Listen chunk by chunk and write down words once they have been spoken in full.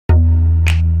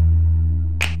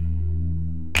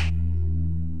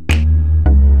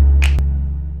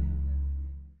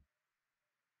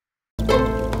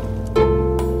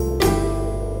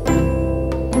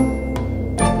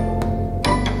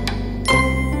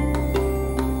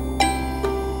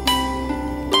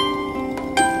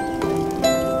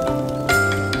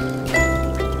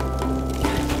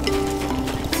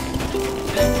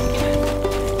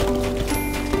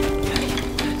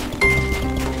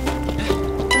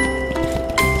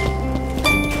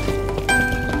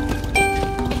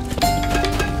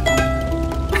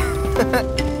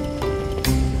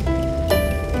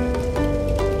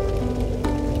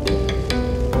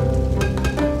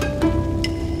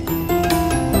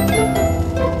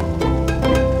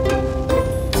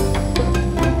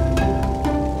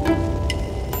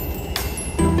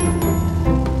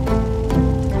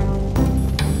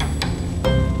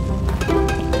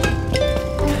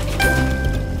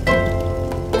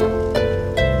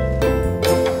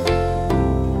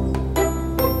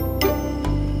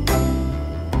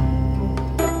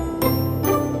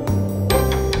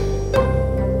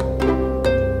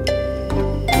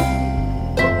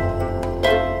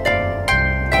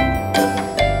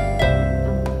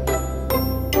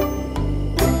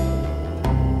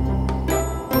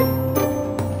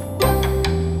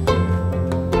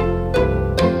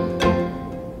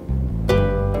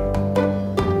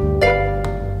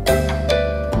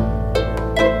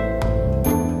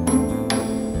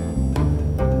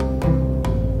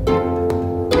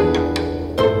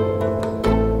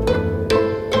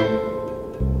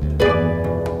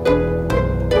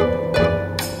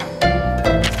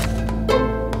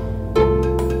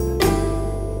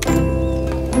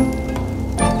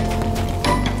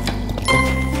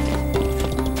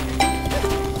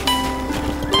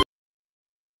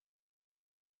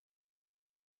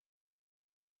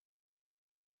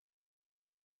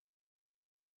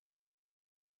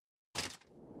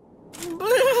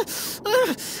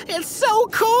Ugh, it's so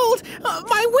cold!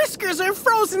 My whiskers are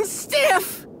frozen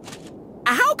stiff!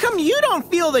 How come you don't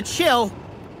feel the chill?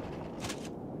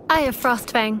 I have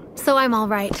Frostfang, so I'm all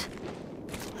right.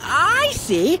 I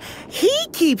see! He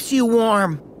keeps you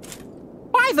warm!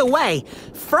 By the way,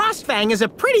 Frostfang is a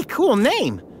pretty cool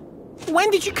name. When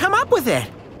did you come up with it?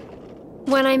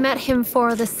 When I met him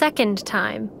for the second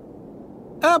time.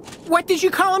 What did you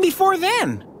call him before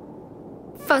then?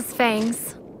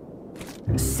 Fuzzfangs.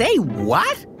 Say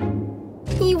what?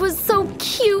 He was so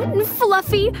cute and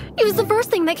fluffy. It was the first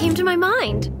thing that came to my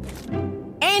mind.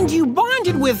 And you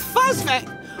bonded with Frostfang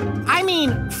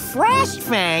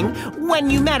when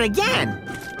you met again.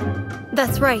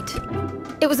 That's right.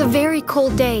 It was a very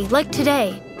cold day, like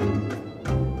today.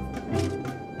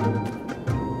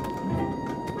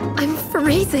 I'm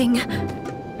freezing.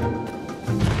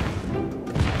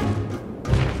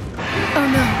 Oh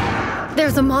no,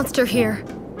 there's a monster here.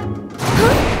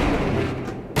 Huh?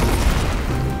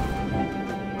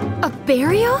 A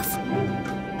Barioth?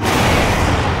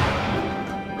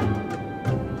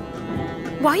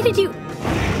 Why did you...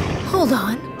 Hold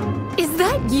on. Is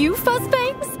that you,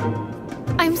 Fuzzfangs?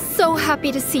 I'm so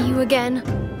happy to see you again.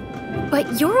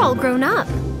 But you're all grown up.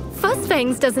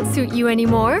 Fuzzfangs doesn't suit you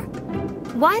anymore.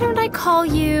 Why don't I call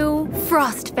you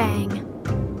Frostfang?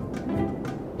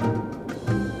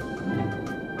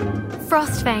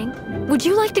 Frostfang, would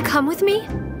you like to come with me?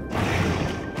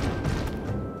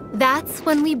 That's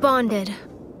when we bonded.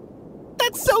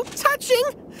 That's so touching!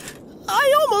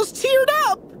 I almost teared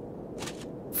up!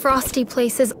 Frosty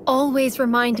places always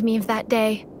remind me of that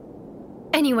day.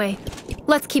 Anyway,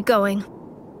 let's keep going.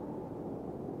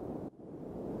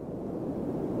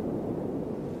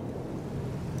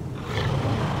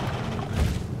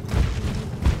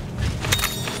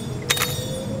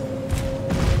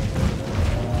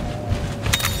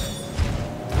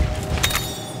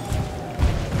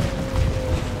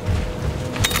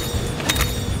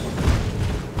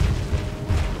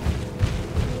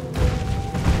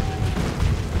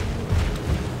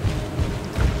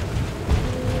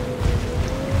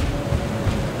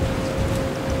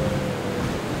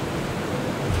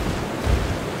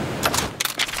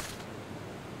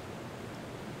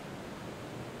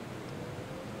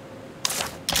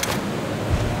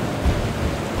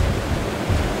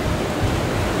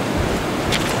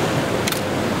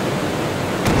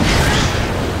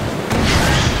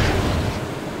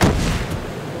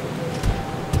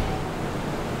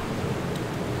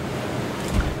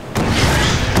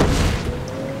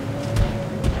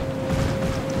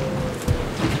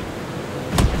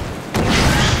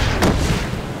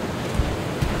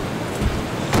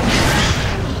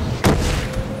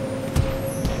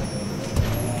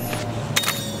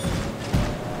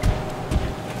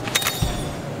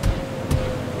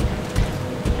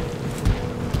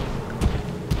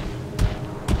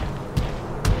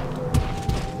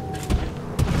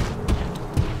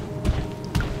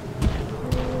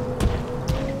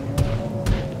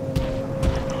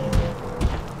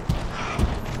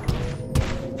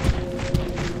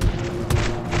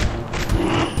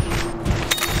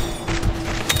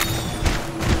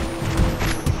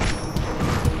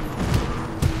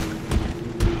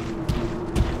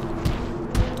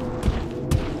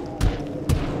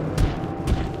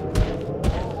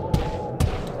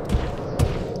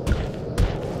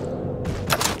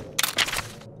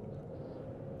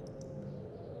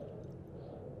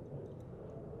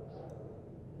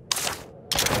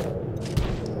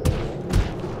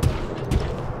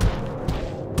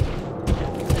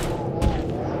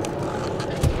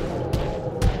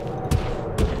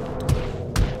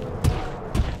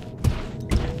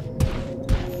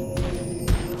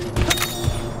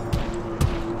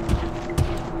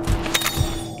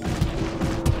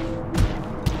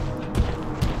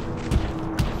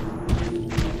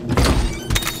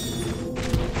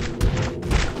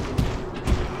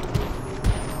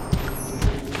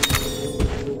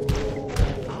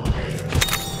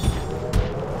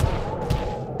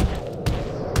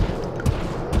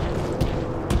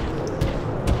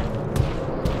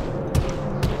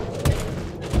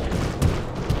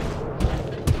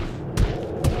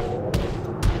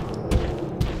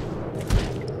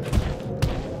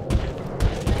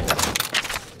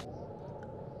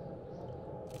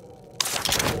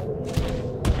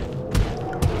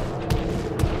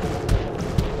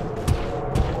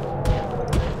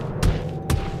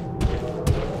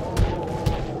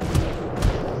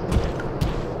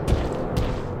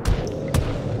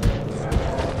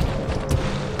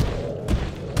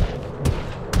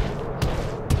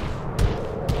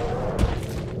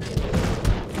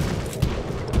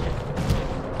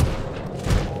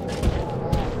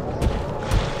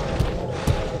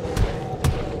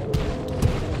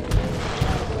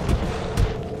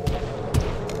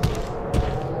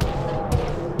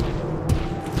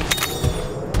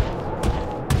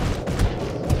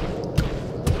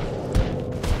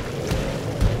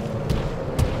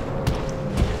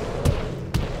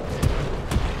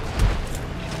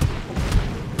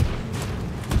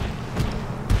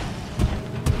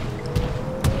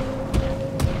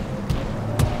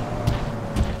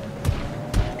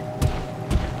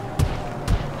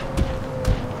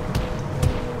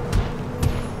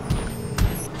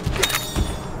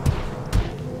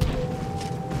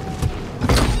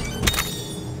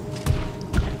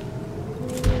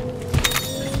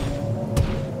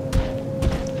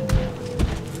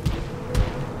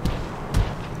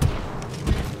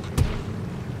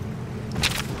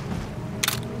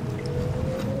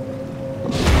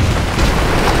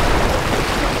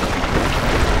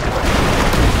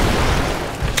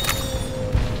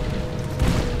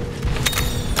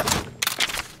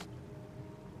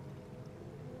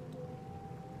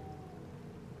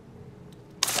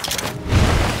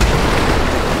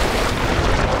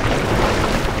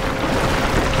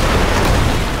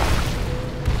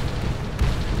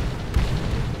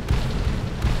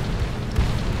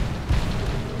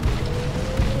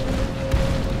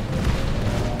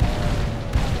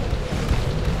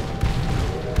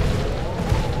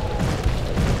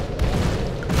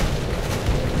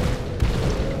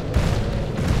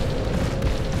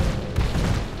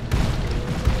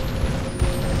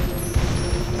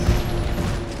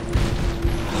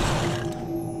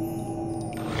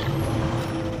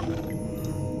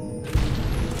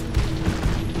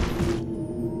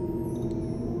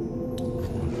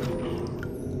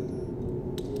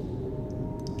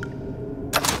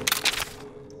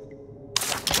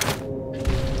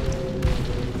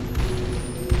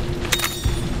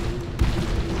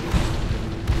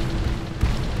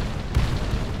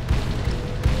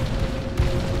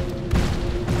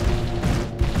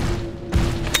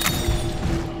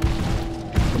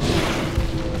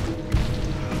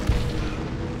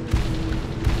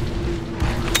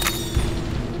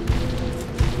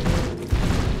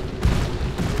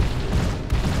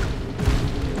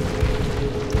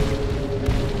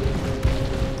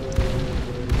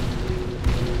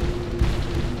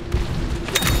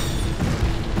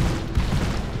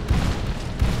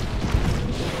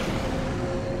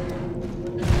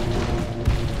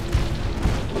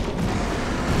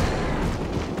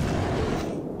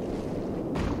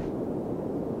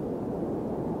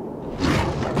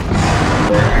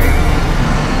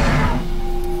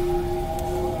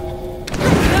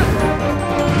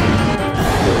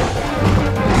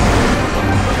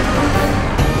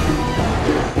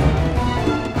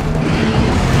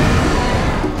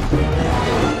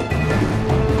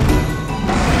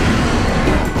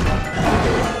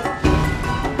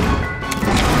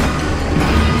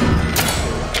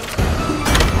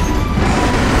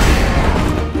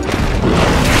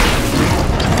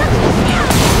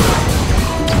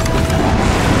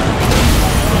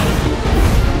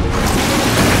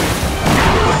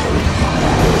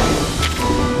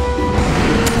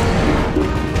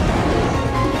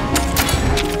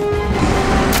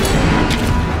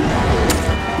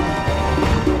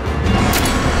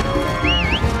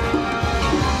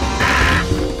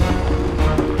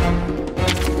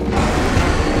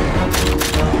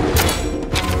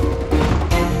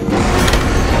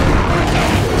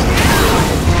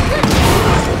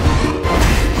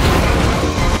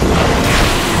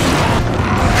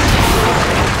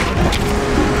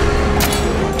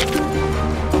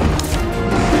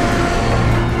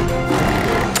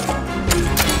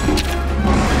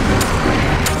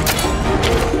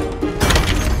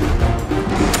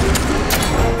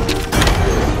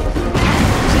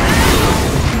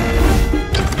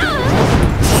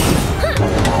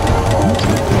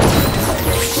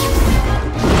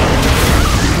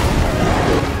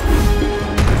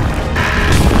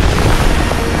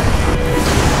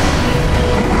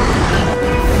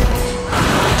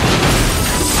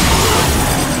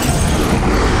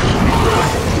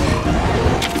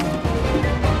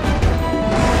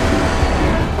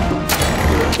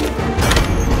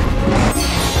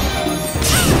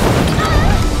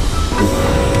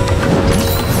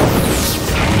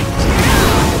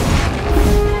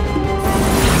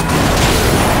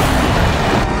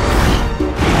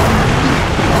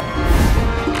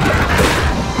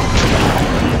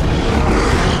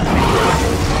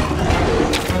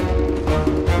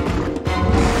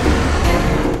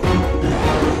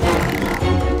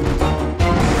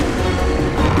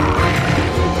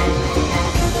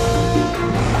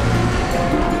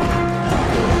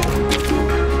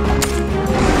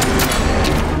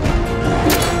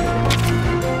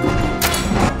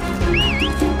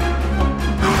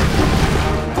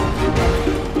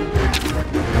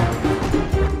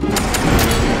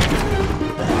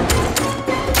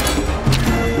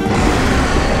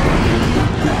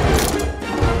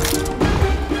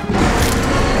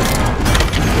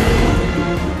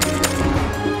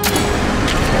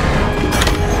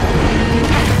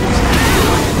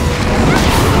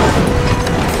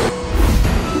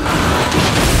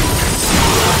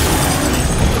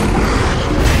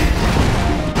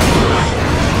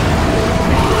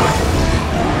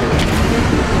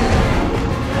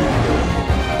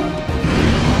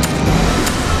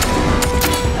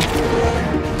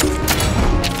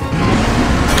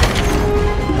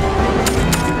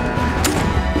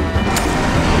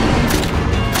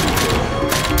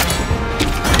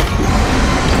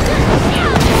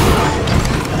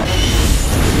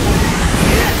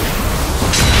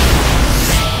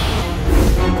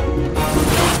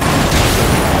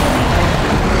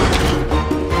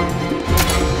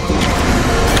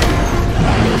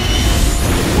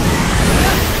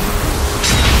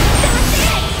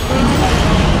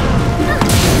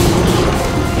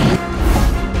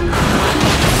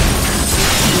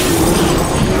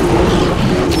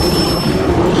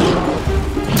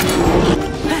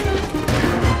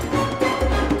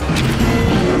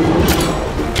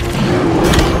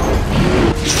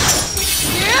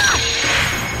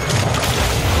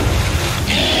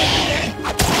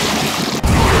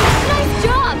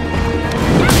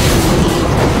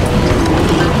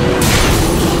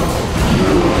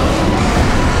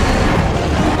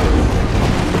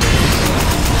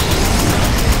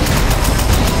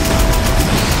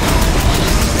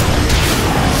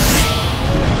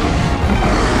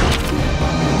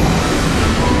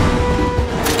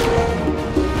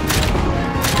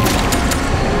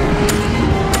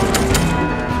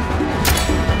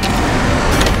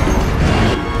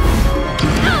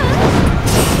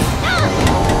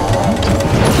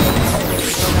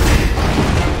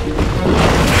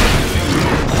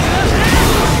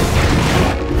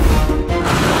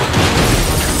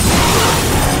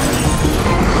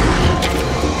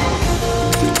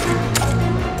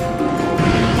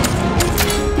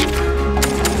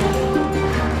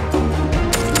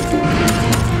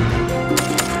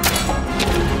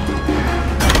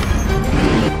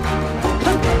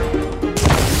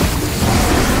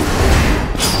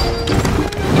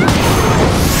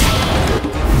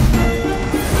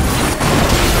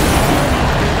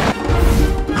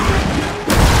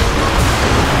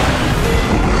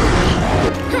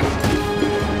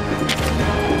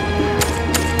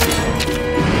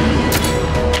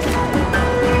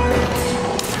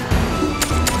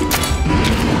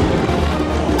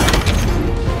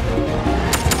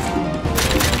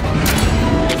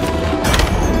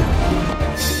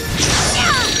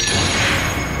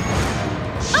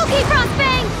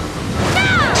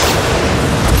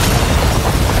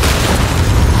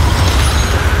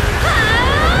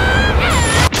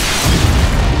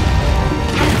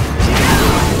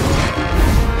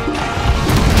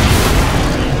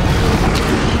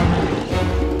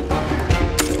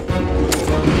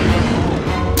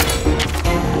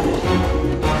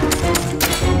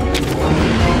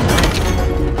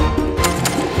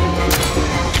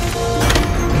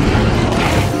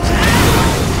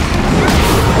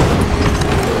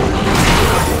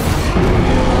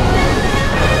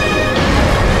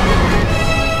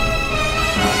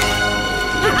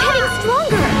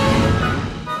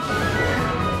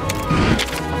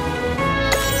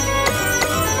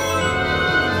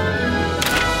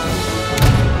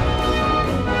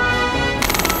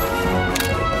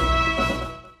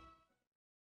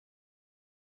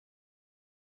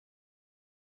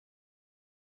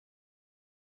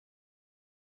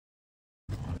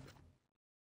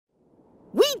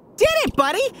 We did it,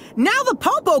 buddy! Now the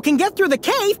Popo can get through the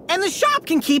cave and the shop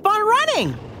can keep on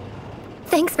running!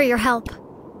 Thanks for your help.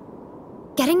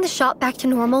 Getting the shop back to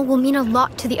normal will mean a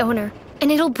lot to the owner,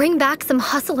 and it'll bring back some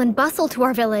hustle and bustle to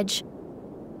our village.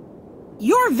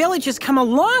 Your village has come a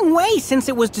long way since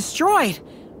it was destroyed.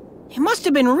 It must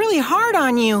have been really hard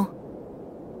on you.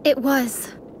 It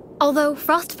was. Although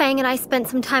Frostfang and I spent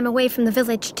some time away from the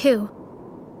village, too.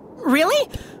 Really?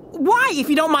 Why, if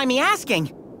you don't mind me asking?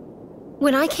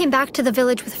 When I came back to the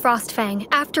village with Frostfang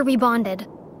after we bonded.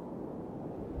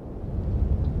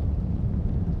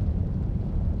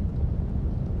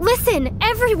 Listen,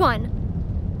 everyone!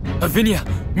 Avinia,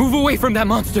 move away from that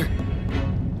monster!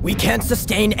 We can't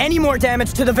sustain any more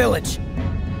damage to the village.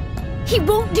 He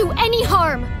won't do any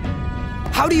harm!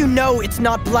 How do you know it's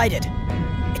not blighted?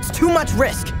 It's too much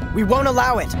risk. We won't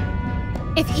allow it.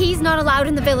 If he's not allowed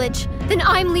in the village, then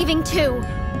I'm leaving too.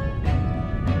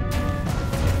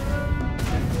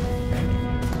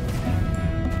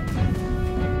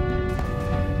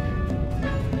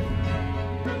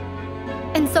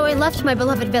 And so I left my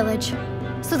beloved village,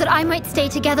 so that I might stay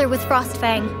together with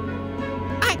Frostfang.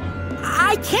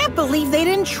 I can't believe they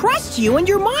didn't trust you and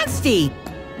your Monstie!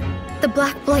 The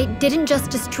Black Blight didn't just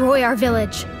destroy our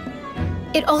village.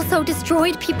 It also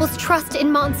destroyed people's trust in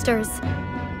monsters.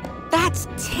 That's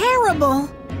terrible!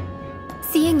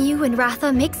 Seeing you and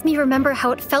Ratha makes me remember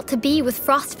how it felt to be with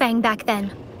Frostfang back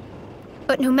then.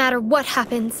 But no matter what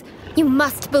happens, you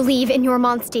must believe in your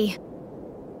Monstie.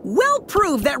 We'll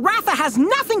prove that Ratha has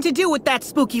nothing to do with that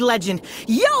spooky legend.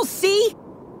 You'll see!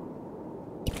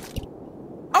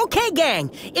 Okay,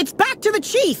 gang, it's back to the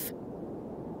chief!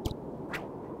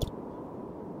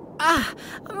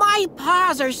 My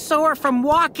paws are sore from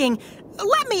walking.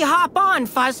 Let me hop on,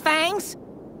 Fuzzfangs.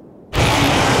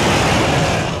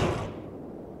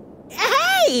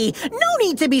 Hey! No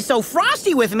need to be so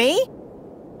frosty with me!